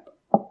going to happen.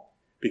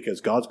 Because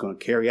God's going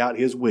to carry out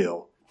His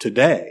will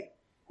today,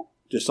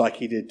 just like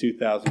He did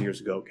 2,000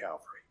 years ago at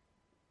Calvary.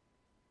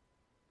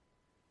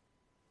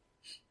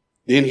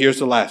 Then here's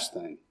the last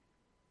thing.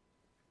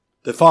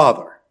 The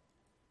Father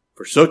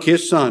forsook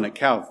His Son at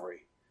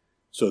Calvary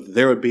so that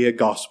there would be a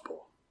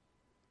gospel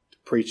to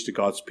preach to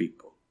God's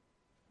people.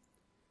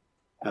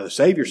 Now the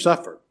Savior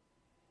suffered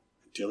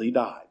until He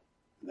died.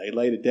 And they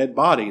laid a dead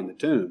body in the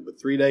tomb. But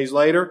 3 days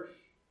later,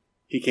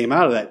 He came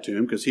out of that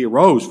tomb because He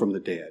arose from the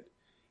dead.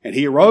 And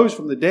He arose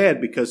from the dead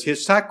because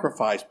His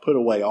sacrifice put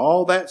away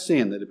all that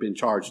sin that had been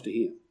charged to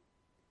Him.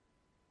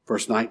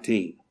 Verse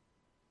 19.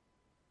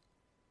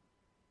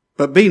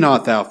 But be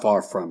not thou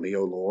far from me,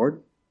 O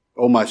Lord,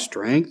 O my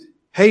strength.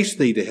 Haste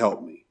thee to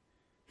help me.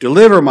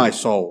 Deliver my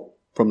soul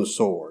from the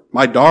sword,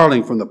 my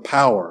darling from the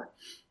power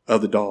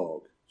of the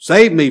dog.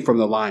 Save me from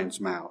the lion's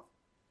mouth,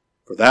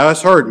 for thou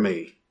hast heard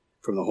me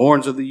from the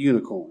horns of the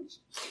unicorns.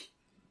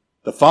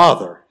 The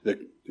Father,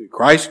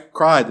 Christ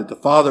cried that the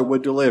Father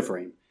would deliver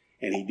Him,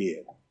 and He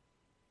did.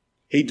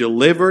 He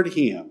delivered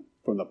Him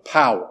from the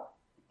power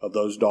of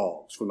those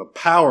dogs, from the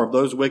power of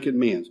those wicked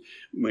men.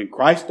 When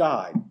Christ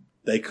died,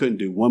 they couldn't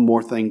do one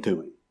more thing to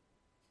Him.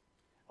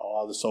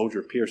 Oh, the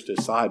soldier pierced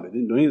His side, but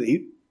didn't do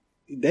anything.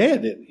 He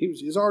dead, didn't he?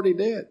 He's already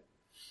dead.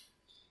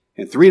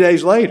 And 3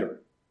 days later,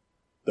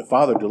 the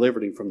Father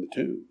delivered Him from the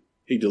tomb.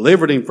 He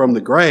delivered Him from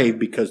the grave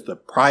because the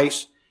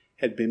price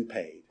had been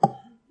paid.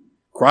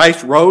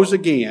 Christ rose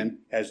again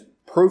as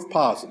proof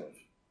positive.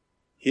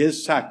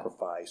 His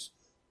sacrifice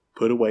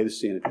put away the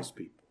sin of His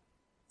people.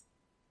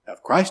 Now,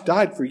 if Christ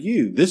died for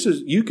you, this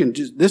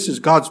is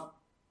God's,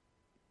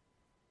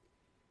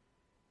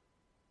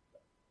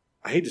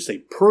 I hate to say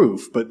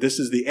proof, but this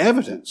is the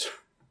evidence.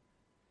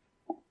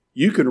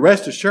 You can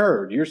rest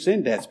assured your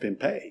sin debt's been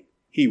paid.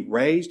 He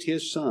raised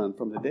His Son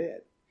from the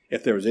dead.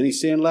 If there was any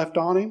sin left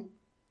on Him,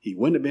 He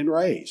wouldn't have been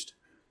raised.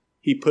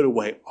 He put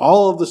away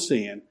all of the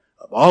sin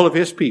of all of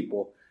His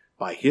people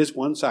by His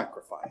one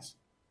sacrifice.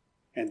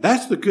 And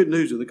that's the good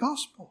news of the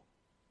gospel.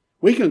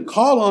 We can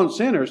call on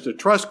sinners to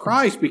trust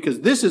Christ because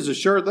this is a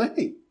sure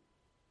thing.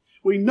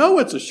 We know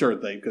it's a sure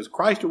thing because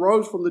Christ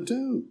arose from the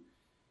tomb.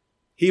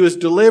 He was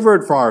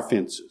delivered for our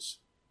offenses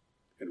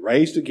and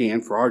raised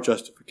again for our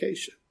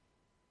justification.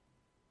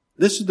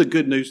 This is the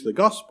good news of the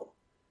gospel.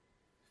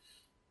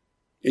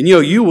 And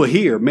you will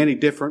hear many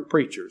different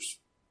preachers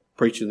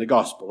preaching the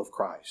gospel of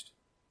Christ.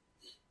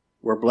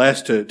 We're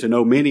blessed to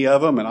know many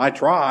of them, and I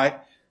try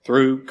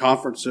through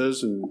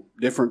conferences and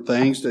different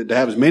things to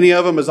have as many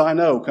of them as I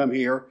know come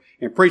here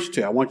and preach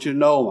to you. I want you to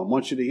know them. I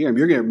want you to hear them.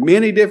 You're going to hear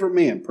many different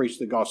men preach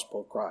the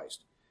gospel of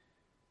Christ.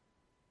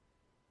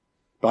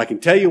 But I can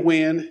tell you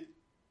when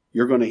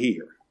you're going to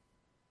hear.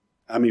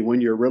 I mean,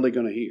 when you're really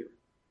going to hear.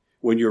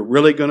 When you're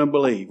really going to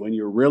believe. When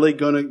you're really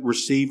going to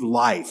receive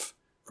life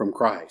from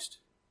Christ.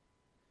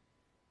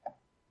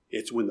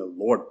 It's when the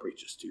Lord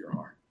preaches to your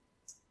heart.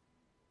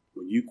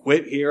 When you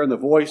quit hearing the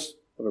voice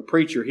of a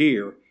preacher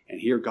here and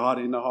hear God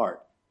in the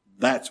heart,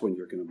 that's when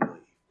you're going to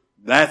believe.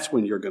 That's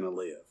when you're going to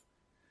live.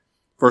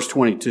 Verse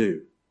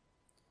 22,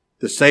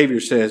 the Savior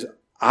says,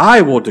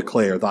 I will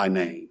declare thy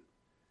name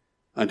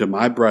unto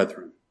my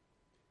brethren.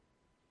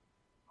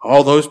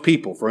 All those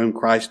people for whom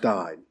Christ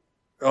died,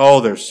 oh,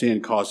 their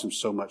sin caused them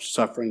so much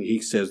suffering.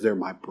 He says they're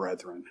my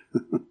brethren.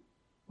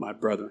 My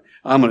brethren.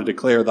 I'm going to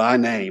declare thy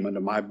name unto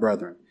my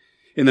brethren.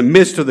 In the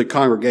midst of the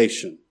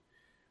congregation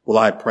will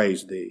I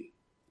praise thee.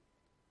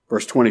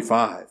 Verse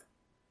 25,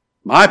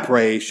 my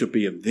praise shall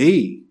be of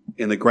thee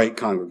in the great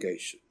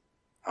congregation.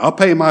 I'll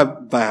pay my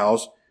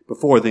vows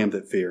before them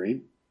that fear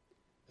him.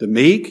 The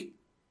meek,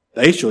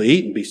 they shall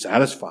eat and be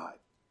satisfied.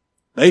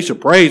 They shall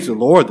praise the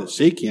Lord that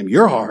seek him.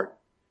 Your heart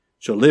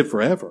shall live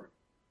forever.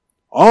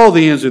 All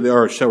the ends of the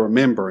earth shall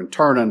remember and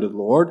turn unto the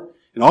Lord,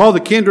 and all the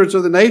kindreds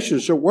of the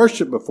nations shall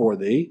worship before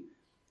thee.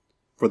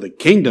 For the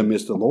kingdom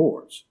is the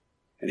Lord's,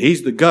 and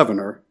he's the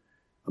governor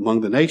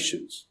among the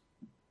nations.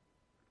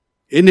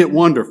 Isn't it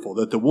wonderful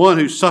that the one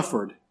who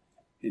suffered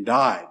and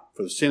died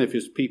for the sin of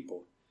his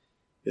people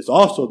is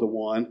also the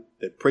one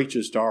that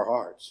preaches to our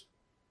hearts?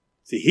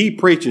 See, he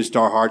preaches to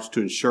our hearts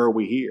to ensure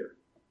we hear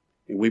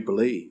and we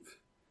believe.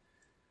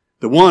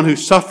 The one who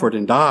suffered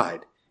and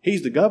died,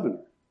 he's the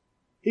governor.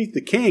 He's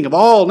the king of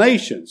all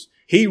nations.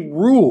 He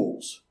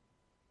rules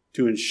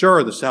to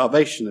ensure the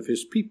salvation of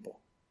his people.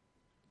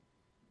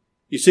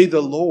 You see,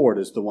 the Lord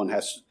is the one who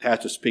has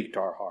to speak to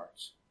our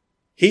hearts.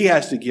 He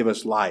has to give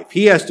us life.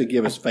 He has to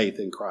give us faith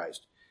in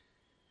Christ.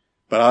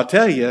 But I'll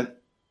tell you,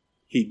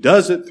 he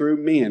does it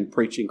through men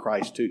preaching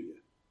Christ to you.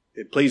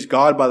 It pleased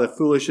God by the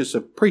foolishness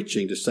of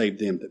preaching to save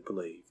them that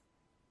believe.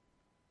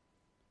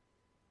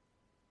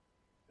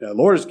 Now, the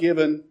Lord has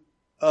given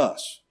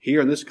us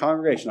here in this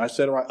congregation, I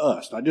said it right,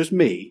 us, not just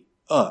me,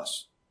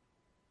 us.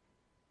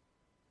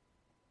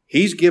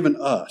 He's given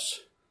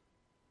us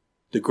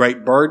the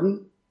great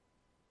burden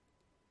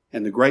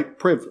and the great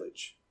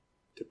privilege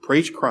to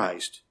preach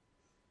Christ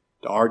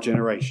to our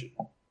generation.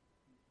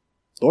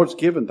 The Lord's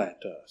given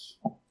that to us.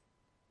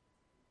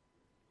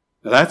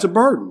 Now that's a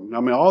burden. I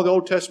mean, all the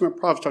Old Testament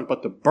prophets talk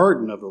about the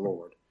burden of the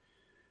Lord.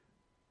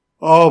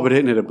 Oh, but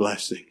isn't it a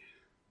blessing?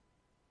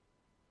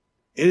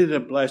 Isn't it a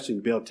blessing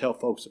to be able to tell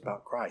folks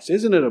about Christ?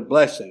 Isn't it a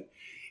blessing?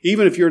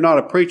 Even if you're not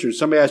a preacher and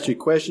somebody asks you a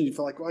question, you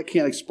feel like, well, I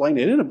can't explain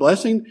it. Isn't it a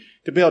blessing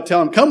to be able to tell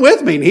them, come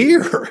with me and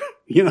hear?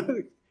 You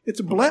know, it's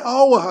a blessing.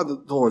 Oh, how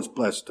the Lord's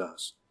blessed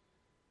us.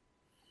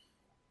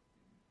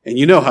 And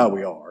you know how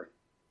we are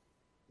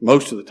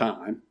most of the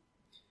time.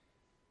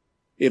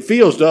 It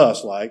feels to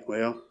us like,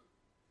 well,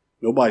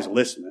 nobody's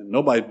listening.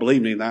 Nobody's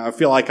believing anything. I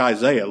feel like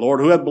Isaiah. Lord,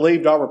 who hath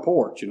believed our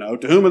report? You know,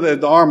 to whom hath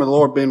the arm of the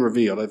Lord been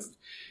revealed?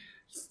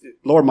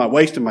 Lord, am I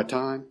wasting my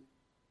time?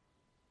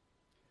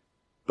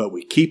 But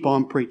we keep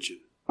on preaching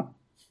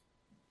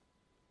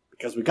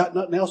because we got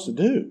nothing else to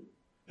do.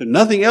 There's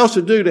nothing else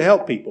to do to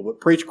help people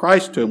but preach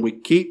Christ to them. We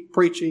keep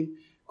preaching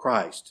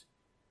Christ.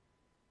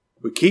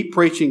 We keep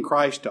preaching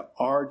Christ to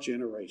our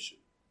generation.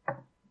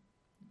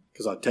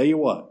 Because I'll tell you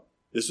what,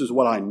 this is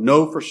what I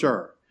know for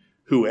sure.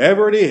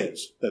 Whoever it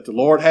is that the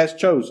Lord has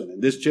chosen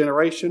in this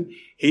generation,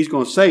 He's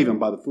going to save them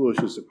by the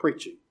foolishness of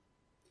preaching.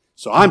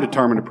 So I'm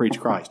determined to preach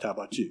Christ. How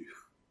about you?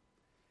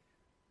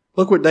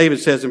 Look what David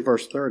says in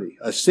verse 30.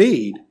 A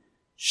seed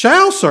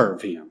shall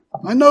serve him.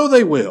 I know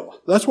they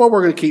will. That's what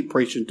we're going to keep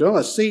preaching to them.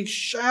 A seed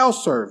shall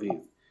serve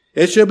him.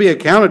 It shall be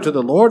accounted to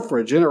the Lord for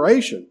a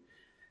generation.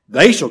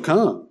 They shall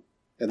come,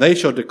 and they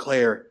shall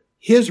declare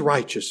His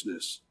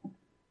righteousness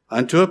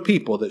unto a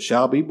people that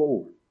shall be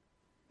born,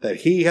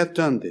 that He hath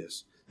done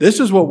this. This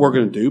is what we're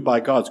going to do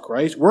by God's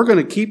grace. We're going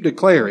to keep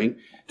declaring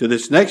to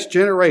this next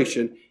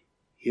generation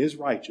His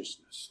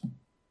righteousness.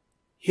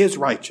 His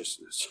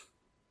righteousness.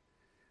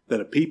 That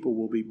a people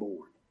will be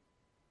born.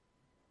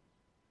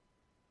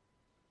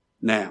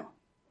 Now,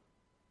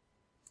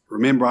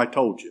 remember I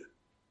told you,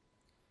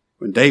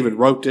 when David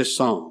wrote this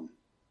psalm,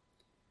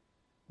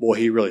 boy,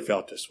 he really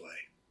felt this way.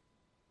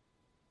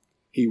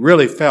 He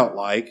really felt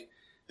like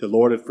the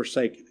Lord had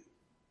forsaken him.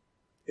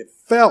 It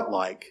felt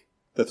like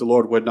that the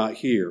Lord would not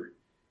hear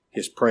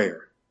his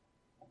prayer.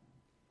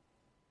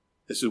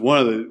 This is one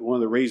of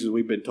the reasons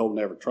we've been told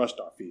never trust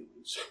our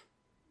feelings.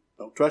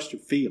 Don't trust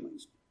your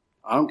feelings.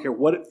 I don't care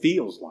what it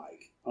feels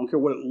like. I don't care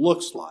what it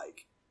looks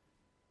like.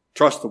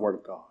 Trust the Word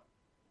of God.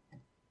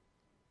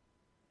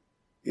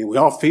 And we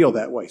all feel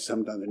that way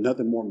sometimes. There's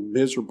nothing more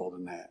miserable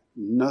than that.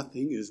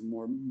 Nothing is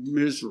more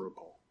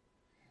miserable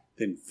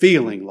than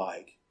feeling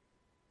like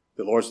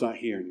the Lord's not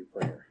hearing your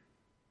prayer.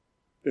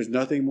 There's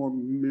nothing more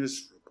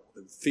miserable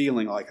than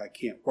feeling like I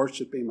can't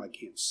worship Him, I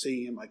can't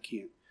see Him, I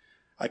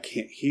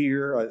can't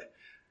hear.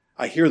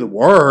 I hear the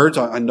words.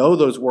 I know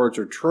those words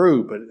are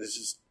true, but it's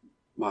just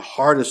my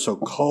heart is so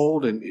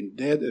cold and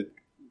dead.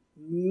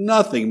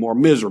 Nothing more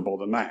miserable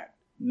than that.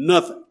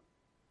 Nothing.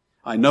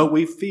 I know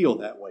we feel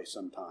that way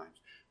sometimes,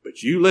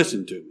 but you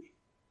listen to me.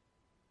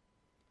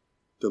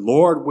 The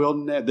Lord will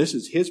never, this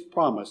is His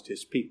promise to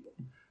His people.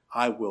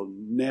 I will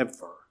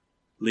never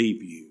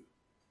leave you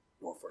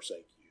nor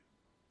forsake you.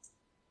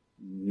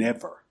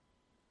 Never.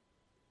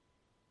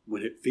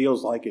 When it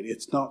feels like it,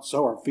 it's not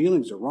so. Our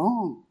feelings are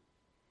wrong.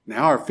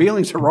 Now our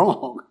feelings are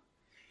wrong.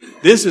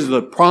 This is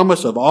the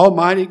promise of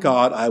Almighty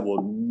God. I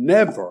will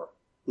never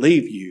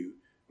leave you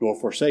nor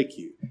forsake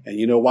you. And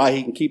you know why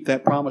He can keep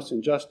that promise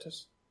in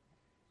justice?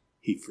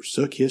 He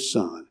forsook His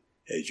Son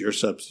as your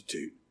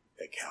substitute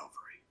at Calvary.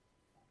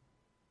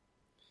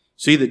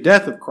 See, the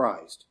death of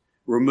Christ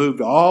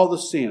removed all the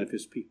sin of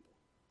His people.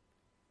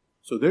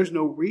 So there's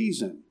no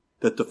reason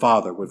that the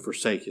Father would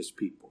forsake His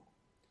people.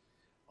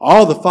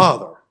 All the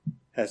Father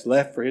has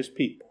left for His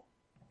people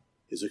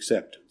is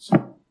acceptance,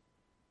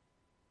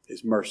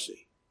 His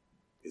mercy,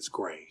 His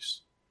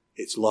grace,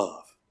 His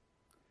love.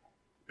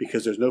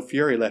 Because there's no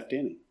fury left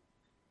in Him.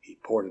 He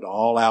poured it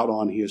all out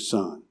on His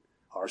Son,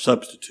 our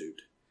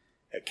substitute,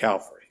 at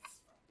Calvary.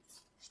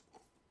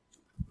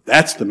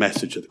 That's the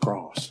message of the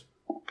cross.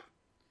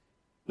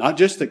 Not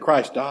just that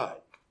Christ died,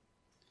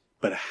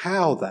 but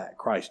how that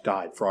Christ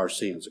died for our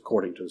sins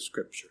according to the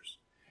Scriptures.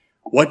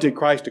 What did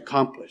Christ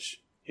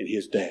accomplish in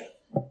His death?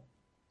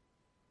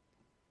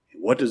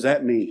 And what does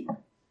that mean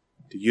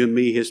to you and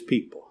me, His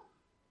people,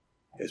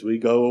 as we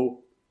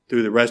go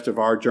through the rest of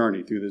our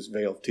journey through this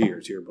vale of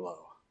tears here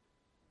below?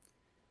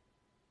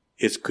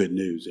 It's good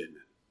news, isn't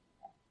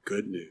it?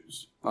 Good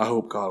news. I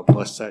hope God will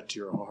bless that to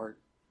your heart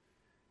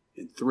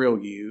and thrill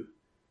you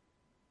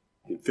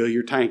and fill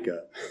your tank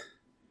up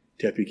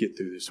to help you get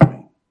through this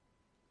week.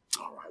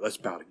 All right, let's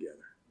bow together.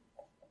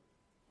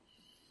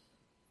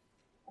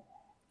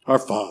 Our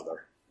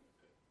Father,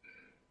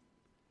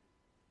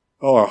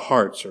 oh, our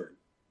hearts are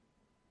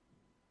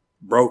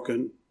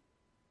broken.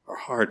 Our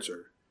hearts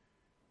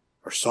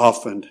are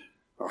softened.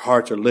 Our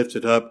hearts are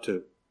lifted up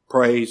to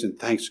praise and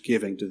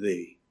thanksgiving to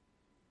Thee.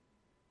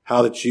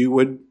 How that You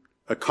would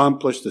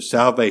accomplish the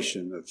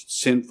salvation of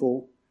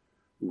sinful,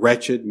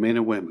 wretched men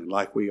and women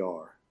like we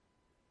are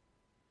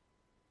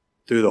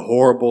through the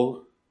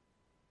horrible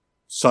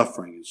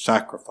suffering and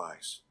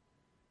sacrifice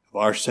of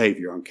our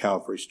Savior on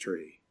Calvary's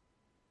tree,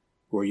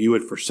 where You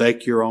would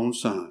forsake Your own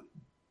Son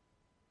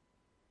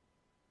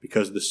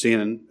because of the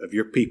sin of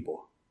Your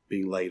people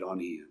being laid on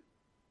him.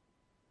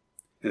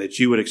 And that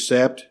you would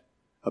accept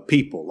a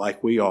people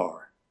like we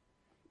are,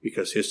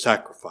 because his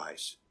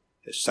sacrifice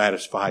has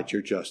satisfied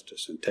your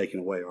justice and taken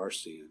away our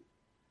sin.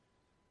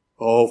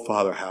 Oh,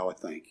 Father, how I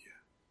thank you.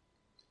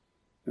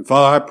 And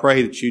Father, I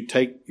pray that you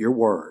take your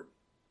word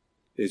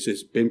as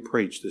it's been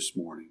preached this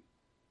morning.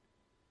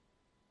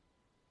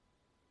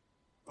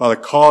 Father,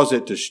 cause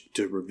it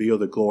to reveal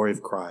the glory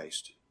of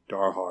Christ to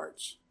our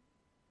hearts.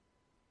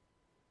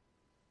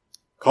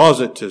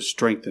 Cause it to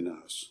strengthen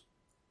us,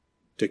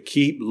 to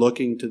keep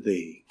looking to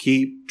thee,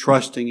 keep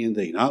trusting in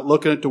thee, not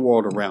looking at the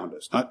world around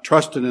us, not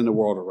trusting in the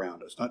world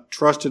around us, not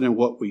trusting in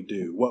what we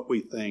do, what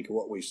we think, or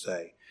what we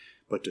say,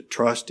 but to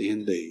trust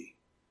in thee,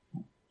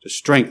 to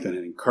strengthen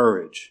and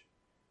encourage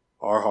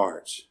our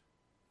hearts.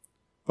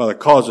 Father,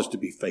 cause us to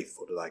be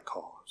faithful to thy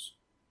cause.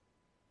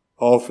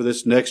 All for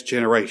this next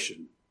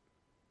generation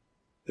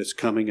that's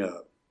coming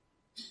up.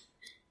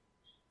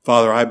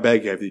 Father, I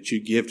beg of you that you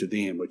give to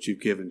them what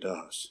you've given to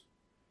us.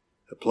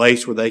 A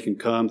place where they can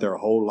come their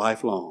whole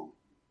life long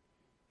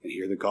and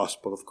hear the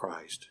gospel of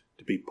Christ,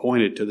 to be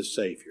pointed to the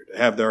Savior, to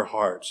have their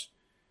hearts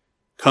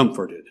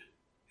comforted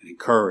and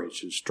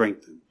encouraged and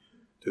strengthened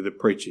through the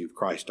preaching of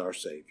Christ our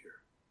Savior.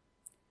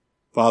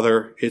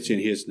 Father, it's in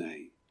his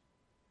name,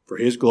 for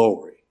his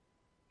glory,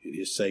 in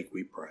his sake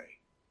we pray.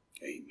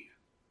 Amen.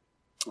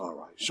 All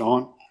right,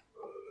 Sean.